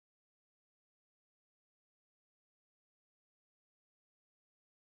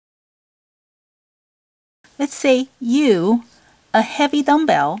Let's say you, a heavy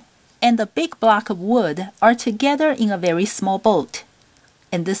dumbbell, and a big block of wood are together in a very small boat.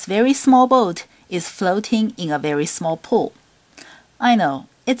 And this very small boat is floating in a very small pool. I know,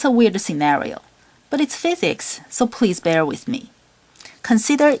 it's a weird scenario, but it's physics, so please bear with me.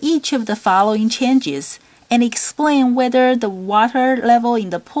 Consider each of the following changes and explain whether the water level in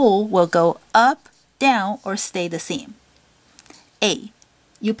the pool will go up, down, or stay the same. A.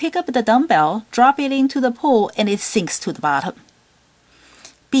 You pick up the dumbbell, drop it into the pool, and it sinks to the bottom.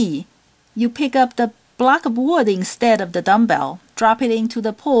 B. You pick up the block of wood instead of the dumbbell, drop it into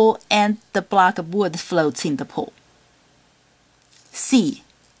the pool, and the block of wood floats in the pool. C.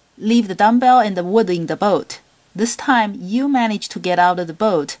 Leave the dumbbell and the wood in the boat. This time, you manage to get out of the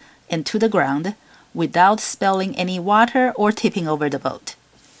boat and to the ground without spilling any water or tipping over the boat.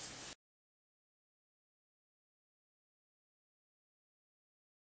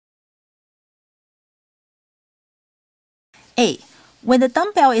 A. When the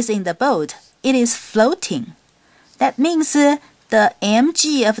dumbbell is in the boat, it is floating. That means the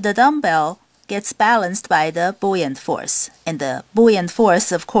mg of the dumbbell gets balanced by the buoyant force. And the buoyant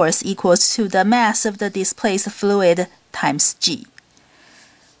force, of course, equals to the mass of the displaced fluid times g.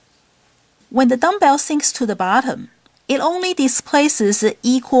 When the dumbbell sinks to the bottom, it only displaces the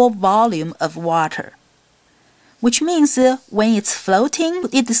equal volume of water, which means when it's floating,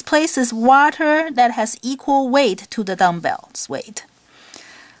 it displaces water that has equal weight to the dumbbell's weight.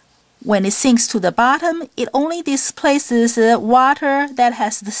 When it sinks to the bottom, it only displaces water that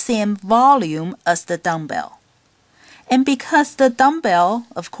has the same volume as the dumbbell. And because the dumbbell,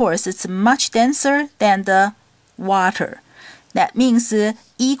 of course, it's much denser than the water, that means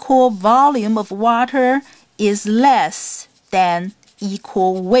equal volume of water is less than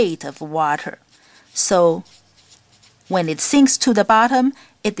equal weight of water. So when it sinks to the bottom,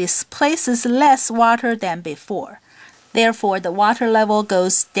 it displaces less water than before. Therefore, the water level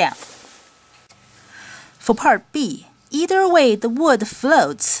goes down. For part B, either way the wood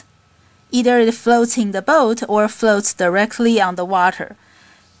floats. Either it floats in the boat or floats directly on the water.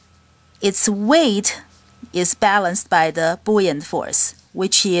 Its weight is balanced by the buoyant force,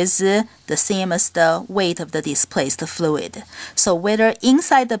 which is the same as the weight of the displaced fluid. So whether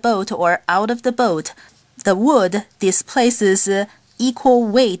inside the boat or out of the boat, the wood displaces equal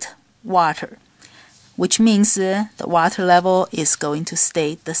weight water, which means the water level is going to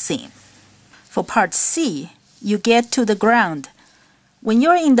stay the same. For part C, you get to the ground. When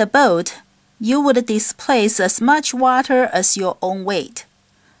you're in the boat, you would displace as much water as your own weight.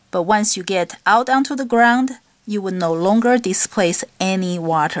 But once you get out onto the ground, you would no longer displace any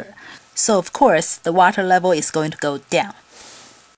water. So of course, the water level is going to go down.